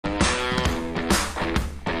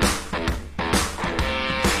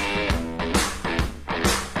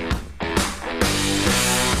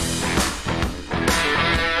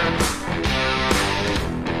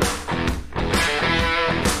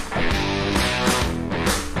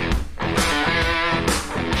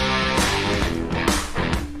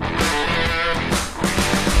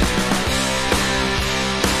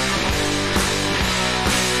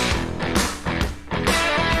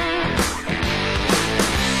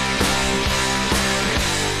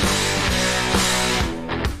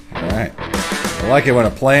like it when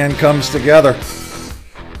a plan comes together.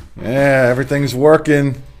 Yeah, everything's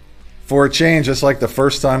working for a change, just like the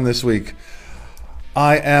first time this week.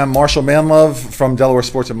 I am Marshall Manlove from Delaware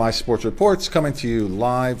Sports and My Sports Reports, coming to you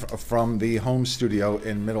live from the home studio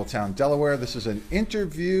in Middletown, Delaware. This is an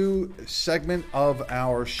interview segment of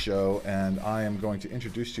our show, and I am going to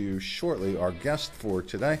introduce to you shortly our guest for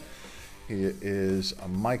today. He is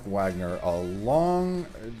Mike Wagner, a long-time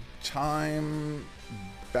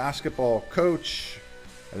basketball coach,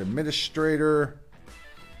 an administrator,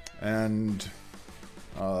 and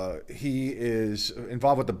he is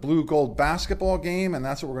involved with the Blue Gold basketball game, and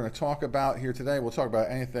that's what we're going to talk about here today. We'll talk about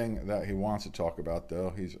anything that he wants to talk about,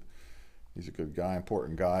 though. He's a good guy,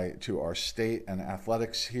 important guy to our state and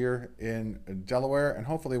athletics here in Delaware. And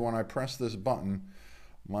hopefully when I press this button,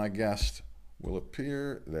 my guest will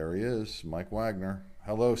appear. There he is, Mike Wagner.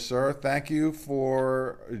 Hello, sir. Thank you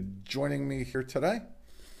for joining me here today.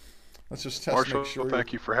 Let's just test. Marshall, make sure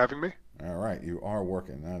thank you for having me. All right, you are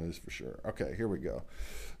working. That is for sure. Okay, here we go.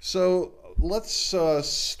 So let's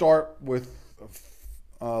start with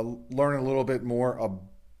learning a little bit more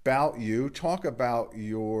about you. Talk about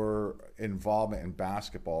your involvement in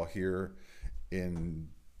basketball here in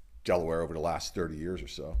Delaware over the last 30 years or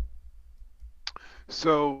so.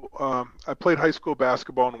 So I played high school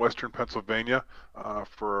basketball in Western Pennsylvania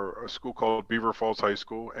for a school called Beaver Falls High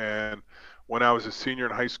School. And when I was a senior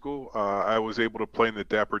in high school, I was able to play in the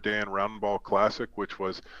Dapper Dan Round Ball Classic, which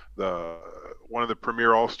was one of the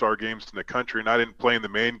premier all-star games in the country. And I didn't play in the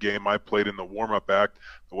main game. I played in the warm-up act,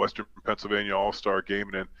 the Western Pennsylvania All-Star game.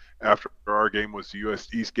 And then after our game was the U.S.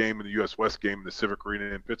 East game and the U.S. West game in the Civic Arena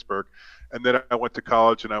in Pittsburgh. And then I went to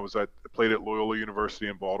college, and I played at Loyola University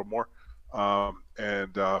in Baltimore.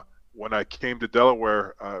 When I came to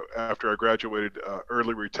Delaware after I graduated,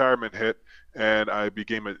 early retirement hit, and I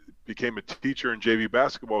became a teacher and JV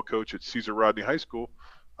basketball coach at Caesar Rodney High School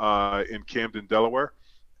in Camden, Delaware.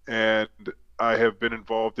 And I have been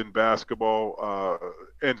involved in basketball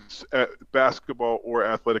basketball or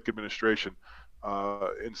athletic administration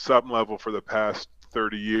in some level for the past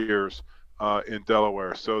 30 years in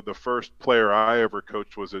Delaware. So the first player I ever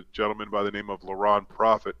coached was a gentleman by the name of LaRon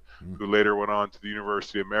Profit, who later went on to the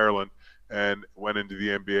University of Maryland and went into the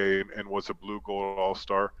NBA and was a Blue Gold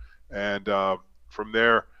All-Star. And from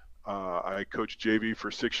there, I coached JV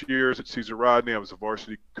for 6 years at Caesar Rodney. I was a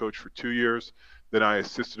varsity coach for 2 years. Then I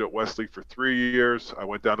assisted at Wesley for 3 years. I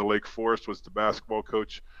went down to Lake Forest, was the basketball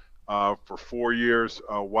coach for 4 years.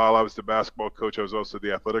 While I was the basketball coach, I was also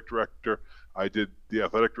the athletic director. I did the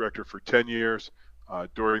athletic director for 10 years.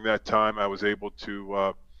 During that time, I was able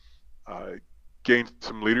to gain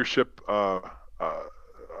some leadership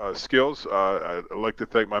skills. I'd like to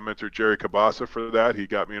thank my mentor, Jerry Cabasa, for that. He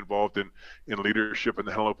got me involved in leadership in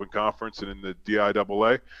the Hell Open Conference and in the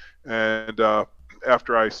DIAA. And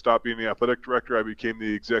after I stopped being the athletic director, I became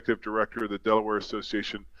the executive director of the Delaware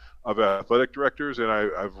Association of Athletic Directors, and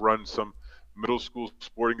I've run some middle school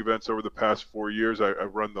sporting events over the past 4 years.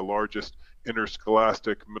 I've run the largest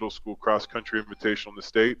interscholastic middle school cross-country invitational in the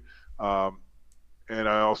state. And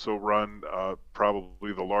I also run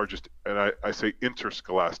probably the largest, and I say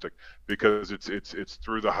interscholastic because it's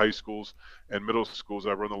through the high schools and middle schools.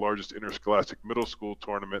 I run the largest interscholastic middle school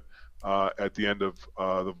tournament at the end of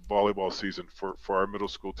the volleyball season for our middle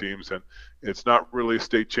school teams. And it's not really a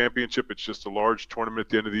state championship. It's just a large tournament at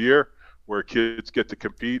the end of the year where kids get to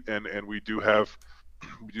compete, and we do have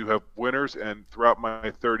winners. And throughout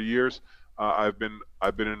my 30 years, I've been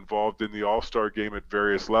involved in the All-Star game at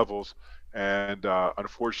various levels. And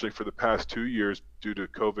unfortunately, for the past 2 years, due to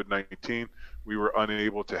COVID-19, we were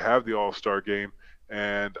unable to have the All-Star game,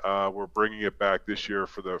 and we're bringing it back this year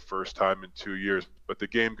for the first time in 2 years. But the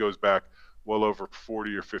game goes back well over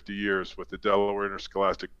 40 or 50 years with the Delaware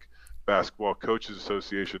Interscholastic Basketball Coaches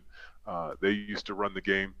Association. They used to run the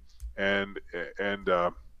game, and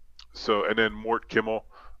then Mort Kimmel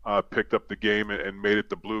picked up the game and made it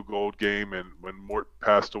the Blue Gold game. And when Mort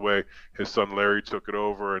passed away, his son Larry took it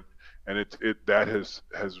over, and that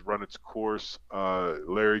has run its course.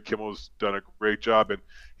 Larry Kimmel's done a great job, and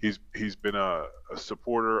he's been a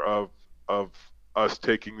supporter of us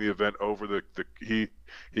taking the event over.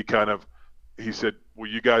 He said, "Well,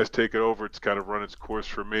 you guys take it over. It's kind of run its course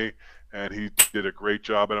for me." And he did a great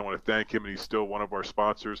job, and I want to thank him. And he's still one of our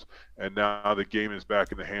sponsors. And now the game is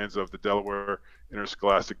back in the hands of the Delaware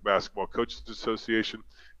Interscholastic Basketball Coaches Association.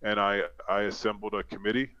 And I assembled a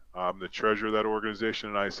committee. I'm the treasurer of that organization,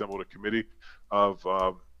 and I assembled a committee of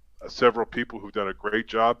several people who've done a great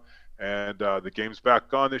job. And the game's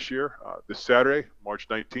back on this year, this Saturday, March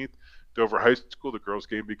 19th, Dover High School. The girls'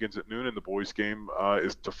 game begins at noon, and the boys' game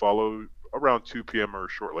is to follow around 2 p.m. or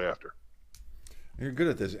shortly after. You're good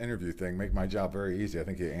at this interview thing. Make my job very easy. I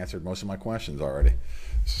think you answered most of my questions already.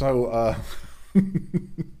 So,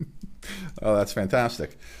 oh, that's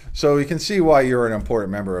fantastic. So you can see why you're an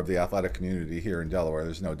important member of the athletic community here in Delaware.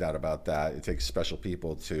 There's no doubt about that. It takes special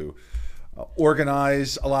people to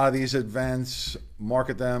organize a lot of these events,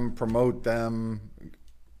 market them, promote them,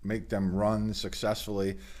 make them run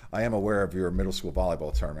successfully. I am aware of your middle school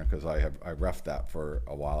volleyball tournament because I reffed that for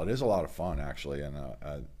a while. It is a lot of fun actually, and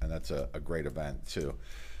that's a great event too.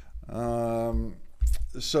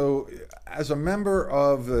 So, as a member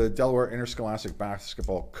of the Delaware Interscholastic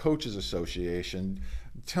Basketball Coaches Association,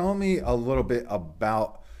 tell me a little bit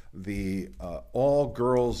about the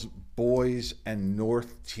all-girls boys and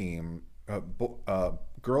North team,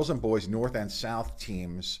 girls and boys North and South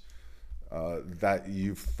teams that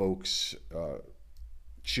you folks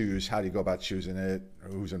choose. How do you go about choosing it?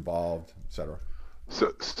 Who's involved, etc.?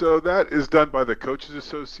 So that is done by the Coaches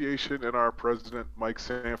Association, and our president, Mike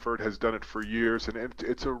Sanford, has done it for years. And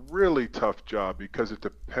it's a really tough job because it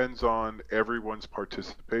depends on everyone's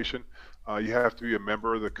participation. You have to be a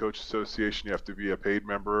member of the Coach Association. You have to be a paid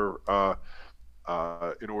member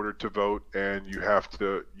in order to vote, and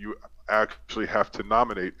you actually have to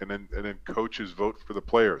nominate, and then coaches vote for the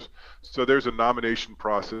players. So there's a nomination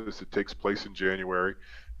process that takes place in January,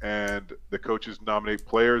 and the coaches nominate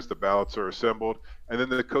players, the ballots are assembled, and then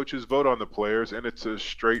the coaches vote on the players, and it's a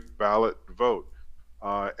straight ballot vote.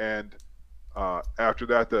 And after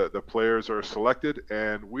that, the players are selected,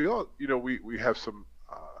 and we all, we have some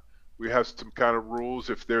kind of rules.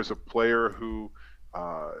 If there's a player who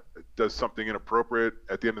does something inappropriate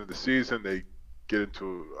at the end of the season, they get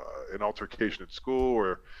into an altercation at school,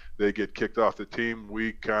 or they get kicked off the team,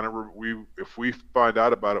 if we find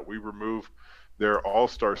out about it, we remove their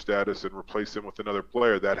all-star status and replace them with another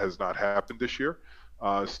player. That has not happened this year,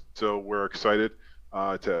 so we're excited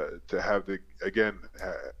to have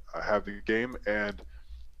have the game. And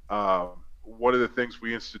one of the things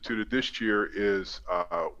we instituted this year is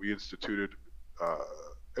we instituted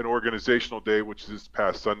an organizational day, which is this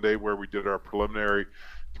past Sunday, where we did our preliminary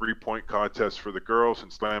three-point contest for the girls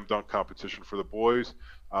and slam dunk competition for the boys.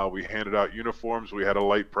 We handed out uniforms. We had a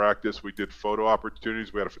light practice. We did photo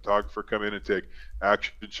opportunities. We had a photographer come in and take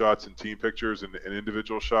action shots and team pictures and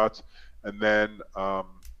individual shots. And then,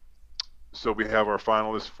 so we have our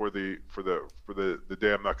finalists for the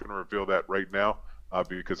day. I'm not going to reveal that right now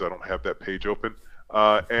because I don't have that page open.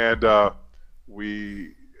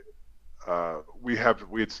 We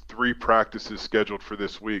had 3 practices scheduled for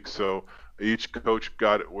this week. So each coach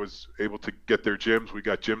was able to get their gyms. We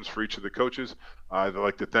got gyms for each of the coaches. I'd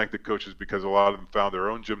like to thank the coaches because a lot of them found their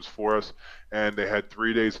own gyms for us, and they had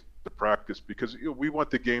 3 days to practice because we want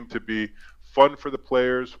the game to be fun for the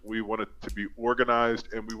players. We want it to be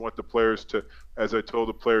organized, and we want the players to, as I told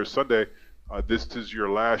the players Sunday, this is your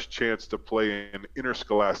last chance to play in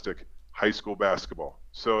interscholastic high school basketball.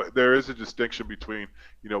 So there is a distinction between,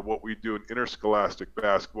 what we do in interscholastic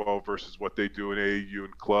basketball versus what they do in AAU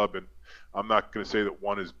and club. And I'm not going to say that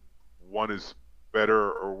one is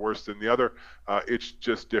better or worse than the other. It's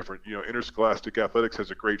just different. Interscholastic athletics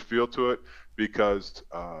has a great feel to it because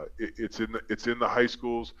it's in the high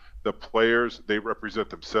schools. The players, they represent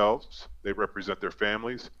themselves, they represent their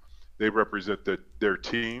families, they represent their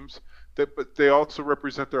teams, but they also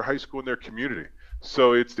represent their high school and their community.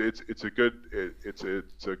 So it's a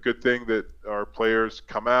good thing that our players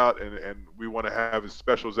come out, and we want to have as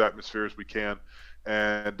special as atmosphere as we can,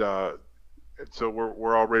 and so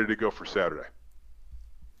we're all ready to go for Saturday.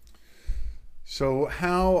 So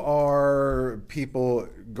how are people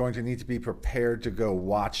going to need to be prepared to go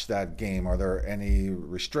watch that game? Are there any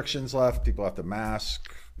restrictions left? People have to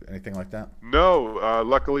mask, anything like that? No,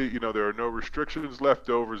 luckily, there are no restrictions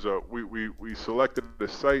left over. So we selected a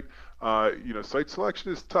site. Site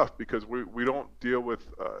selection is tough because we don't deal with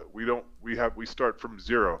we start from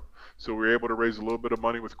zero. So we were able to raise a little bit of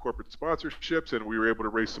money with corporate sponsorships, and we were able to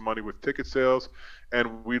raise some money with ticket sales.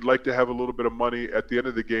 And we'd like to have a little bit of money at the end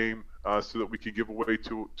of the game so that we can give away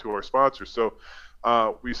to our sponsors. So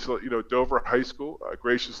Dover High School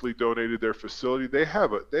graciously donated their facility. They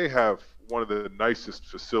have one of the nicest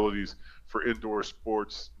facilities for indoor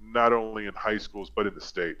sports, not only in high schools but in the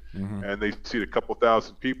state. Mm-hmm. And they seat a couple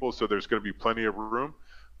thousand people, so there's going to be plenty of room.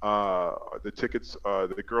 The tickets,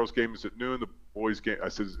 the girls' game is at noon. The boys' game,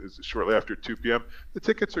 is shortly after 2 p.m. The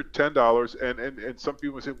tickets are $10, and some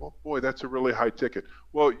people say, well, boy, that's a really high ticket.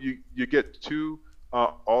 Well, you get 2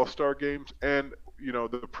 all-star games, and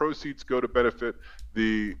the proceeds go to benefit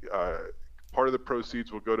part of the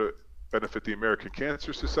proceeds will go to benefit the American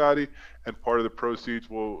Cancer Society, and part of the proceeds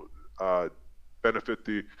will benefit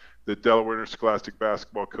the Delaware Interscholastic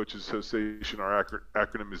Basketball Coaches Association. Our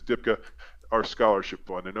acronym is DIPCA, our scholarship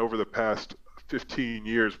fund. And over the past 15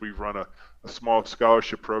 years, we've run a small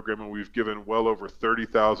scholarship program, and we've given well over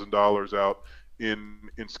 $30,000 out in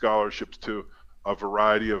scholarships to a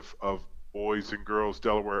variety of boys and girls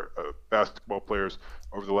Delaware basketball players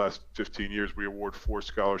over the last 15 years. We award 4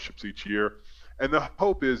 scholarships each year. And the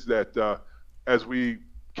hope is that as we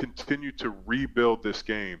continue to rebuild this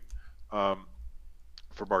game from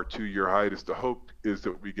our 2-year hiatus, the hope is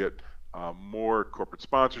that we get more corporate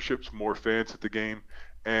sponsorships, more fans at the game,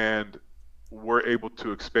 and we're able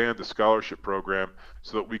to expand the scholarship program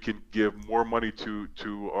so that we can give more money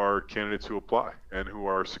to our candidates who apply and who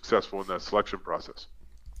are successful in that selection process.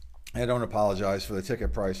 I don't apologize for the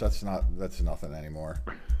ticket price. That's nothing anymore.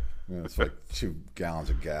 It's like 2 gallons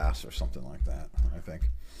of gas or something like that, I think.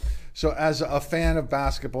 So as a fan of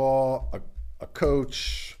basketball, a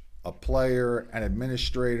coach, a player, an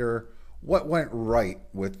administrator, what went right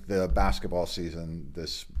with the basketball season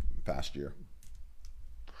this past year?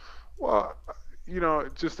 Well,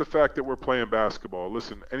 just the fact that we're playing basketball.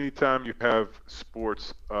 Listen, anytime you have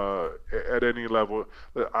sports at any level,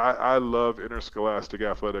 I love interscholastic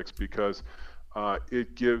athletics because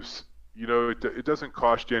it gives, it doesn't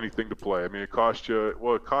cost you anything to play. I mean, it costs you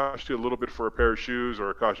a little bit for a pair of shoes, or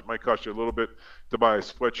it might cost you a little bit to buy a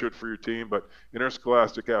sweatshirt for your team. But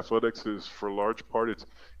interscholastic athletics is, for a large part,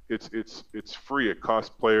 it's free. It costs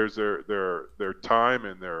players their time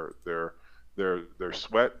and their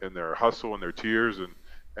sweat and their hustle and their tears,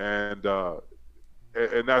 and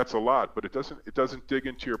that's a lot, but it doesn't dig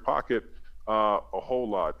into your pocket a whole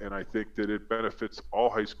lot. And I think that it benefits all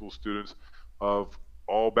high school students of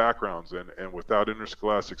all backgrounds. And without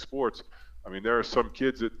interscholastic sports, I mean, there are some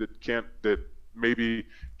kids that maybe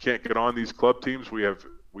can't get on these club teams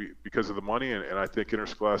because of the money, and I think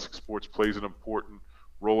interscholastic sports plays an important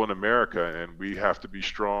role in America, and we have to be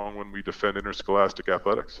strong when we defend interscholastic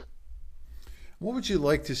athletics. What would you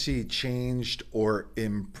like to see changed or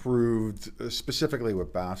improved, specifically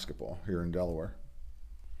with basketball here in Delaware?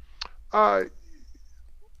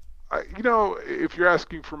 If you're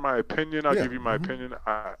asking for my opinion, I'll give you my opinion.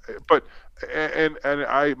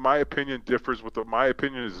 My opinion differs my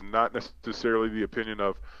opinion is not necessarily the opinion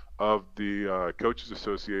of the Coaches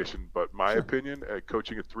Association, but my opinion,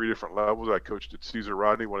 coaching at 3 different levels. I coached at Cesar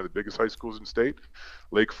Rodney, one of the biggest high schools in state,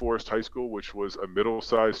 Lake Forest High School, which was a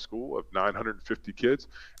middle-sized school of 950 kids,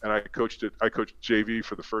 and I coached JV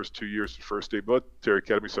for the first 2 years at First State Military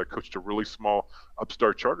Academy, so I coached a really small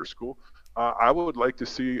upstart charter school. I would like to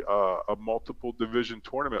see a multiple division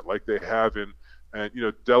tournament like they have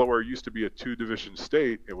Delaware used to be a 2-division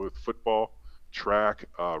state with football, track,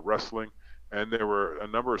 wrestling. And there were a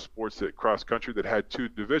number of sports that cross country that had 2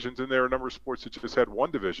 divisions, and there were a number of sports that just had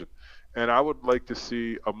 1 division. And I would like to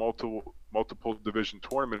see a multiple division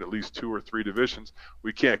tournament, at least 2 or 3 divisions.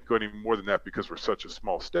 We can't go any more than that because we're such a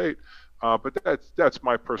small state. But that's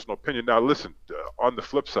my personal opinion. Now, listen, on the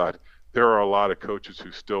flip side, there are a lot of coaches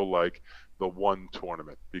who still like the 1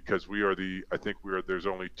 tournament because there's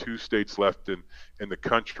only 2 states left in the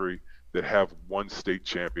country that have 1 state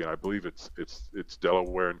champion. I believe it's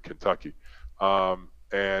Delaware and Kentucky. But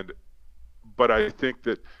I think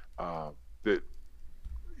that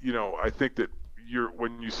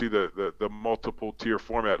when you see the multiple tier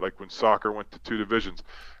format, like when soccer went to 2 divisions,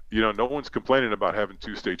 no one's complaining about having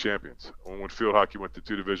 2 state champions. When field hockey went to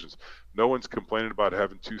 2 divisions, no one's complaining about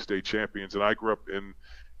having 2 state champions. And I grew up in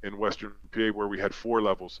Western PA where we had 4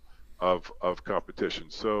 levels of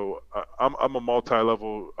competition. So I'm a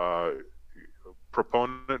multi-level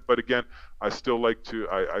proponent, but again, I still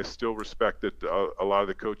respect that a lot of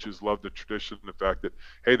the coaches love the tradition, the fact that,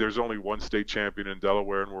 hey, there's only 1 state champion in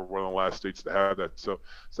Delaware, and we're one of the last states to have that. So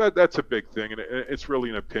that's a big thing, and it's really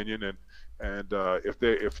an opinion. And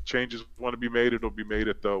if changes want to be made, it'll be made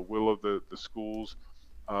at the will of the schools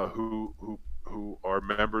who are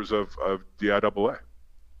members of DIAA.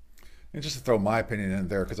 And just to throw my opinion in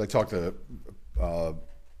there, because I talk to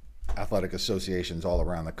athletic associations all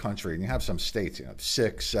around the country, and you have some states,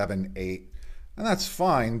 6, 7, 8, and that's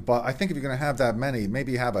fine. But I think if you're going to have that many,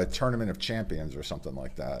 maybe have a tournament of champions or something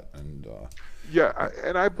like that. And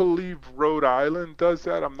and I believe Rhode Island does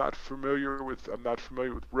that. I'm not familiar with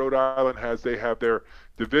Rhode Island. They have their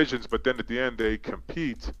divisions, but then at the end they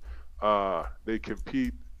compete.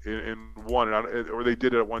 In one, or they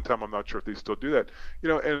did it at one time. I'm not sure if they still do that.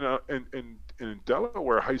 And in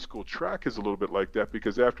Delaware, high school track is a little bit like that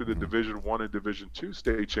because after the Division I and Division II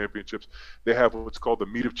state championships, they have what's called the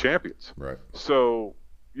Meet of Champions. Right. So,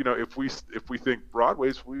 if we think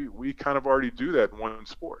broadways, we kind of already do that in one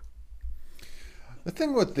sport. The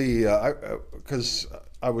thing with because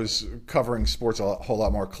I was covering sports a whole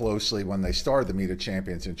lot more closely when they started the Meet of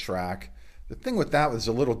Champions in track. The thing with that was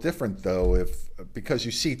a little different though, if because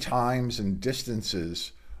you see times and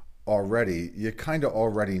distances already, you kind of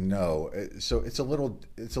already know. So it's a little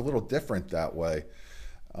different that way.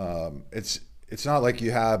 It's not like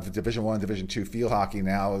you have Division One, Division Two field hockey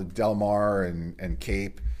now. Del Mar and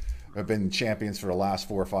Cape have been champions for the last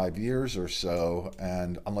 4 or 5 years or so,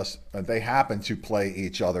 and unless they happen to play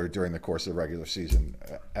each other during the course of the regular season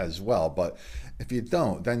as well. But if you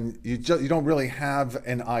don't, then you don't really have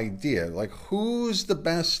an idea like who's the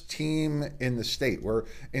best team in the state. Where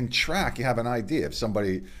in track you have an idea. If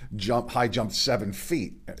somebody high jumped 7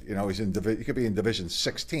 feet, he could be in Division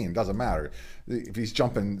 16. Doesn't matter if he's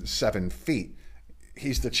jumping 7 feet.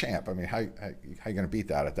 He's the champ. I mean, how you going to beat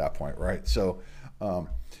that at that point, right? So.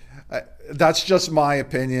 That's just my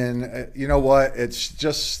opinion. You know what? It's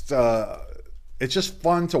just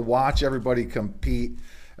fun to watch everybody compete.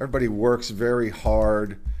 Everybody works very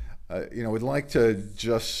hard. We'd like to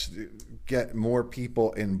just get more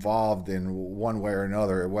people involved in one way or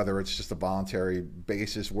another, whether it's just a voluntary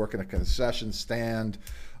basis, working a concession stand,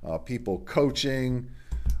 people coaching.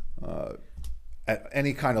 At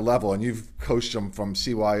any kind of level, and you've coached them from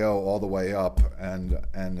CYO all the way up, and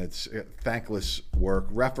it's thankless work,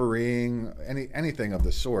 refereeing, anything of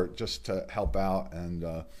the sort, just to help out,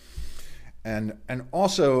 and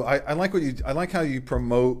also I like how you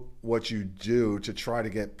promote what you do to try to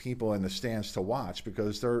get people in the stands to watch,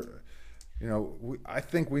 because I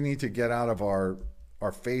think we need to get out of our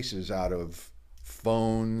faces out of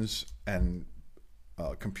phones and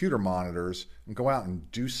computer monitors and go out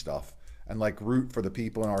and do stuff. And like root for the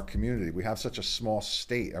people in our community. We have such a small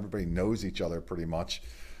state. Everybody knows each other pretty much.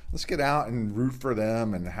 Let's get out and root for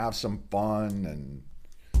them and have some fun.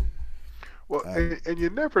 Well, and you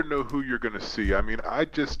never know who you're going to see. I mean, I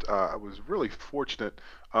was really fortunate.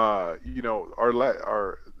 Our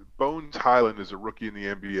Bones Highland is a rookie in the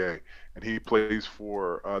NBA, and he plays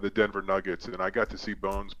for the Denver Nuggets. And I got to see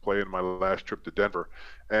Bones play in my last trip to Denver,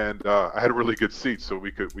 and I had a really good seat, so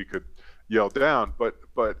we could yell down. But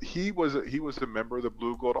he was a member of the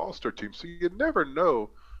Blue Gold All-Star team, so you never know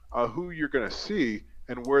who you're going to see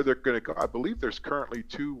and where they're going to go. I believe there's currently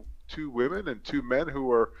two women and two men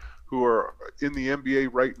who are in the NBA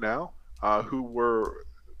right now, who were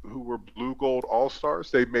Blue Gold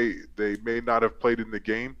All-Stars. They may not have played in the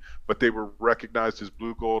game, but they were recognized as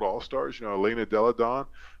Blue Gold All-Stars. Elena Deladon,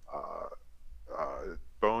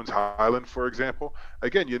 Bones Highland, for example.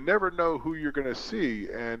 Again, you never know who you're going to see.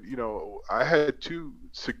 And, I had two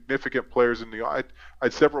significant players I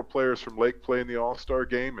had several players from Lake play in the All-Star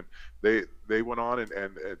game, and they went on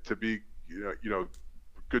and to be,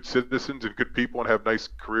 good citizens and good people and have nice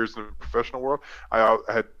careers in the professional world. I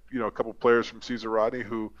had, a couple players from Caesar Rodney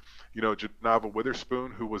who, Janava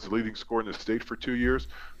Witherspoon, who was the leading scorer in the state for 2 years,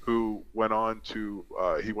 who went on to,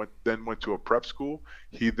 went to a prep school.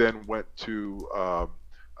 He then went to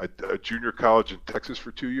a junior college in Texas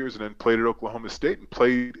for 2 years, and then played at Oklahoma State and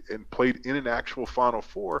played in an actual Final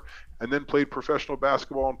Four, and then played professional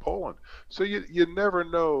basketball in Poland. So you never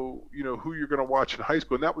know, who you're going to watch in high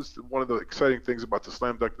school. And that was one of the exciting things about the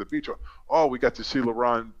Slam Dunk at the Beach. Oh, we got to see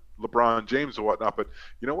LeBron James and whatnot. But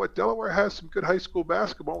you know what? Delaware has some good high school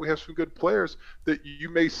basketball. We have some good players that you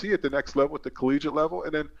may see at the next level, at the collegiate level,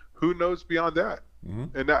 and then who knows beyond that.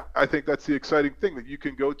 Mm-hmm. And I think that's the exciting thing, that you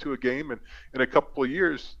can go to a game and in a couple of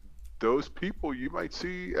years, those people you might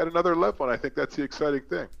see at another level. And I think that's the exciting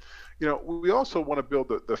thing. We also want to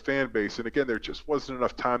build the fan base. And again, there just wasn't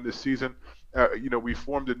enough time this season. We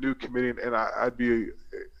formed a new committee, and I'd be,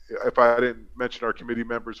 if I didn't mention our committee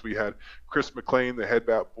members, we had Chris McLean, the head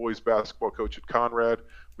boys basketball coach at Conrad.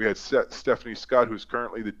 We had Stephanie Scott, who's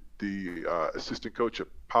currently the assistant coach at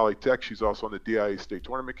Polytech. She's also on the DIA State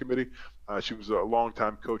Tournament Committee. She was a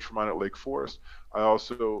longtime coach for mine at Lake Forest. I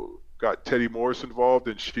also got Teddy Morris involved,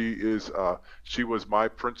 and she was my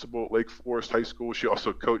principal at Lake Forest High School. She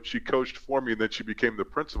also coached for me, and then she became the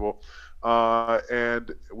principal.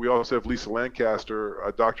 And we also have Lisa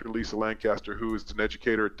Lancaster, Dr. Lisa Lancaster, who is an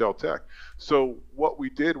educator at Del Tech. So what we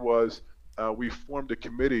did was we formed a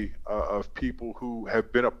committee of people who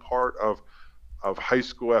have been a part of high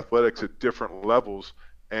school athletics at different levels,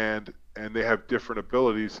 and they have different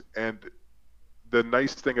abilities. And the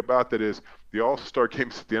nice thing about that is the All-Star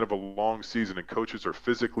game's at the end of a long season, and coaches are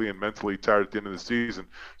physically and mentally tired at the end of the season.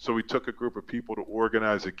 So we took a group of people to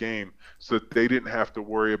organize a game so that they didn't have to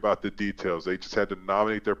worry about the details. They just had to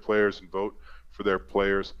nominate their players and vote for their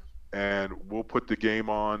players, and we'll put the game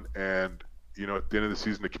on, and at the end of the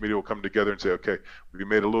season, the committee will come together and say, okay, we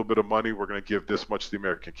made a little bit of money. We're going to give this much to the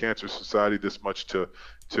American Cancer Society, this much to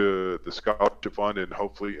the scholarship fund, and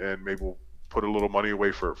hopefully, and maybe we'll put a little money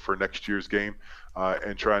away for next year's game,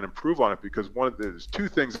 and try and improve on it. Because there's two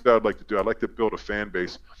things that I'd like to do. I'd like to build a fan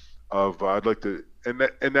base of, I'd like to, and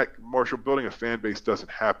that Marshall, building a fan base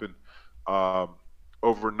doesn't happen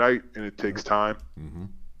overnight, and it takes time. Mm-hmm.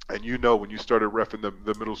 And when you started reffing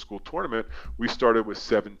the middle school tournament, we started with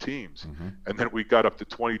 7 teams, mm-hmm. and then we got up to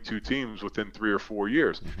 22 teams within 3 or 4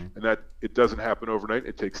 years. Mm-hmm. And that it doesn't happen overnight.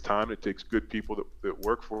 It takes time. It takes good people that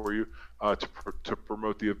work for you to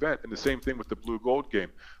promote the event. And the same thing with the blue gold game.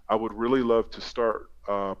 I would really love to start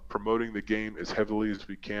promoting the game as heavily as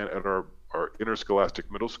we can at our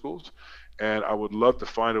interscholastic middle schools. And I would love to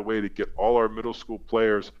find a way to get all our middle school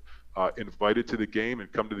players invited to the game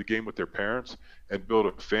and come to the game with their parents and build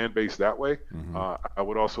a fan base that way. Mm-hmm. I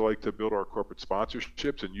would also like to build our corporate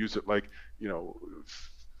sponsorships and use it like,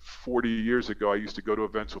 40 years ago, I used to go to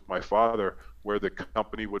events with my father where the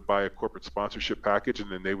company would buy a corporate sponsorship package,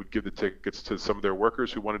 and then they would give the tickets to some of their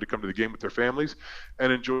workers who wanted to come to the game with their families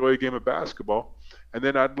and enjoy a game of basketball. And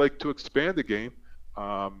then I'd like to expand the game.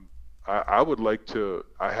 I would like to.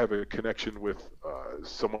 I have a connection with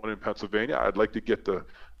someone in Pennsylvania. I'd like to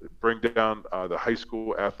bring down the high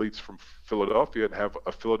school athletes from Philadelphia and have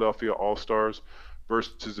a Philadelphia All-Stars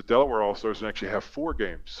versus the Delaware All-Stars, and actually have 4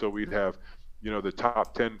 games. So we'd have, the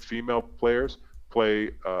top 10 female players play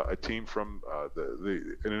a team from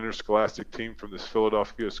an interscholastic team from this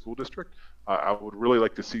Philadelphia school district. I would really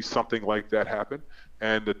like to see something like that happen,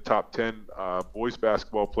 and the top 10 boys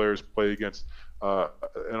basketball players play against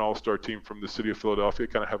an all-star team from the city of Philadelphia,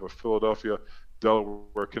 kind of have a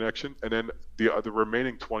Philadelphia-Delaware connection. And then the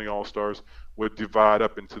remaining 20 all-stars would divide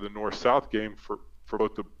up into the north-south game for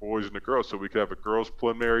both the boys and the girls. So we could have a girls'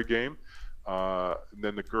 preliminary game, and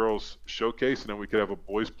then the girls' showcase, and then we could have a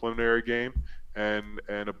boys' preliminary game and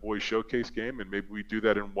a boys' showcase game. And maybe we do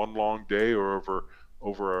that in one long day or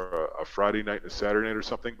over a Friday night and a Saturday night or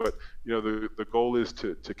something. But the goal is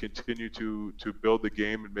to continue to build the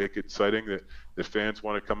game and make it exciting that fans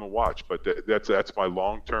want to come and watch. But that's my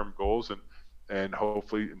long-term goals, and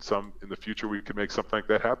hopefully in the future we can make something like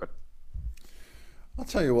that happen. I'll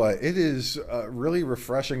tell you what, it is really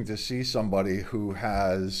refreshing to see somebody who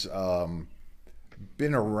has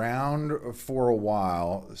been around for a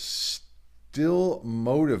while, still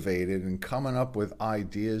motivated and coming up with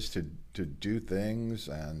ideas to do things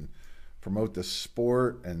and promote the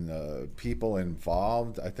sport and the people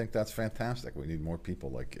involved. I think that's fantastic. We need more people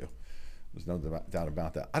like you. There's no doubt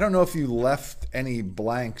about that. I don't know if you left any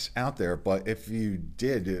blanks out there, but if you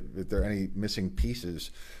did, if there are any missing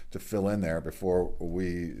pieces to fill in there before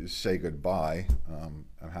we say goodbye,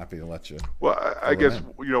 I'm happy to let you. Well, I guess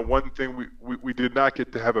one thing we did not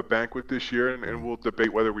get to have a banquet this year, and we'll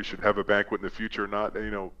debate whether we should have a banquet in the future or not.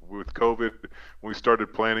 With COVID, when we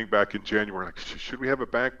started planning back in January, like, should we have a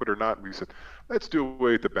banquet or not? And we said, let's do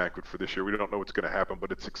away with the banquet for this year. We don't know what's going to happen,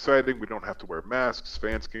 but it's exciting. We don't have to wear masks.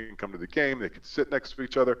 Fans can come to the game. They can sit next to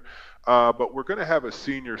each other. But we're going to have a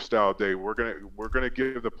senior style day. We're going to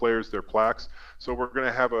give the players their plaques. So we're going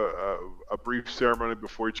to have a brief ceremony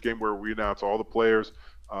before each game where we announce all the players.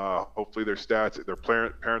 Hopefully their stats, their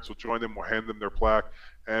parents will join them. We'll hand them their plaque,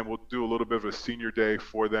 and we'll do a little bit of a senior day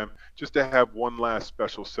for them, just to have one last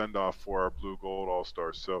special send-off for our Blue Gold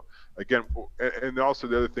All-Stars. So again, and also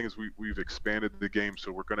the other thing is we've expanded the game,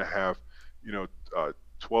 so we're going to have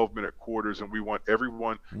 12-minute quarters, and we want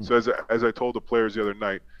everyone. So as I told the players the other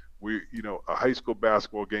night, a high school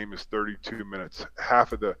basketball game is 32 minutes.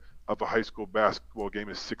 Half of a high school basketball game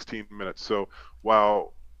is 16 minutes. So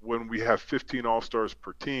when we have 15 all-stars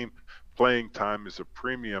per team, playing time is a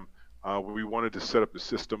premium. We wanted to set up a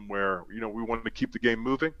system where we wanted to keep the game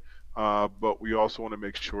moving, but we also want to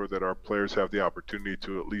make sure that our players have the opportunity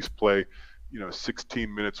to at least play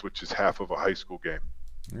 16 minutes, which is half of a high school game.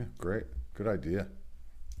 Yeah, great. Good idea.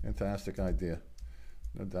 Fantastic idea.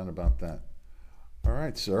 No doubt about that. All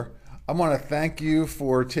right, sir. I want to thank you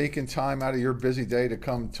for taking time out of your busy day to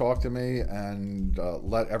come talk to me and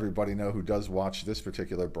let everybody know who does watch this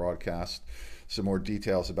particular broadcast some more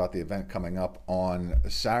details about the event coming up on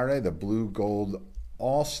Saturday, the Blue Gold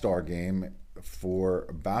All-Star Game for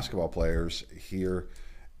basketball players here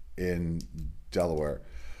in Delaware.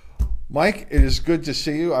 Mike, it is good to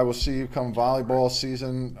see you. I will see you come volleyball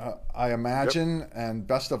season, I imagine, and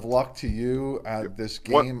best of luck to you at this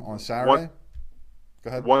game on Saturday. Go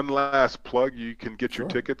ahead. One last plug. You can get your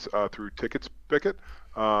tickets through TicketSpicket,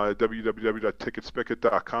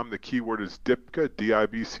 www.ticketspicket.com. The keyword is DIBCA,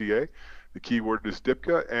 D-I-B-C-A. The keyword is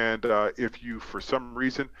Dipka. And if you, for some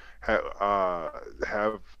reason,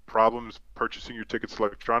 have problems purchasing your tickets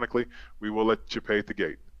electronically, we will let you pay at the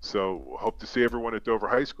gate. So hope to see everyone at Dover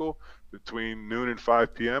High School between noon and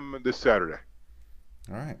 5 p.m. this Saturday.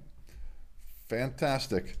 All right.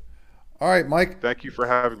 Fantastic. All right, Mike. Thank you for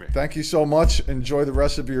having me. Thank you so much. Enjoy the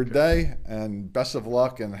rest of your day, and best of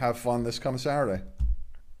luck, and have fun this coming Saturday.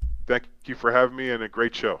 Thank you for having me, and a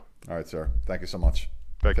great show. All right, sir. Thank you so much.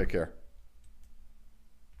 Take care.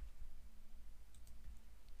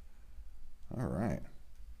 All right.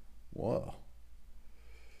 Whoa.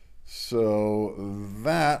 So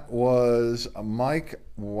that was Mike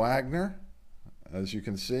Wagner. As you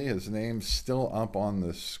can see, his name's still up on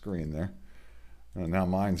the screen there. And now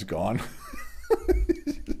mine's gone.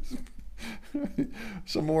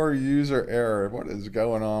 Some more user error. What is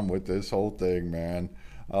going on with this whole thing, man?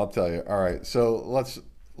 I'll tell you. All right, so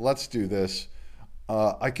let's do this.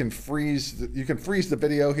 You can freeze the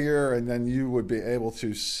video here, and then you would be able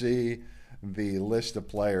to see the list of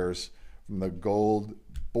players from the gold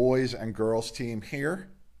boys and girls team here.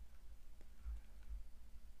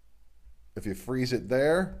 If you freeze it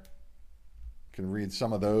there, you can read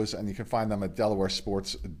some of those, and you can find them at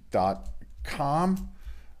delawaresports.com.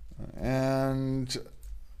 And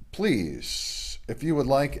please, if you would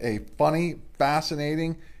like a funny,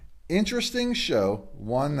 fascinating, interesting show,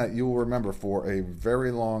 one that you will remember for a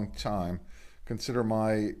very long time, consider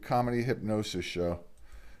my comedy hypnosis show.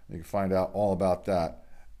 You can find out all about that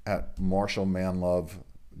at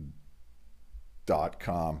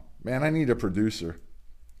marshallmanlove.com. Man, I need a producer.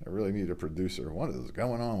 I really need a producer. What is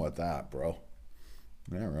going on with that, bro?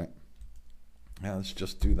 All right. Yeah, let's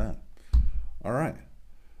just do that. All right.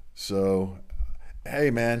 So,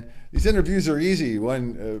 hey, man, these interviews are easy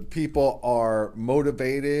when people are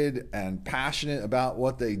motivated and passionate about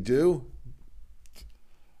what they do.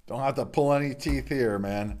 Don't have to pull any teeth here,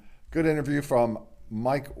 man. Good interview from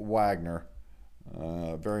Mike Wagner,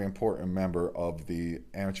 a very important member of the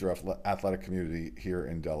amateur athletic community here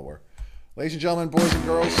in Delaware. Ladies and gentlemen, boys and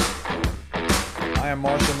girls, I am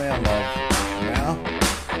Marshall Manlove. Now,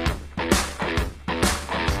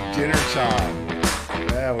 dinner time.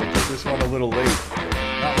 Yeah, we did this one a little late.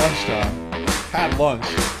 Not lunchtime. Had lunch.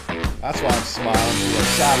 That's why I'm smiling. I'm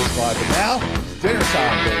satisfied. But now, dinner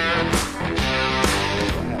time, baby.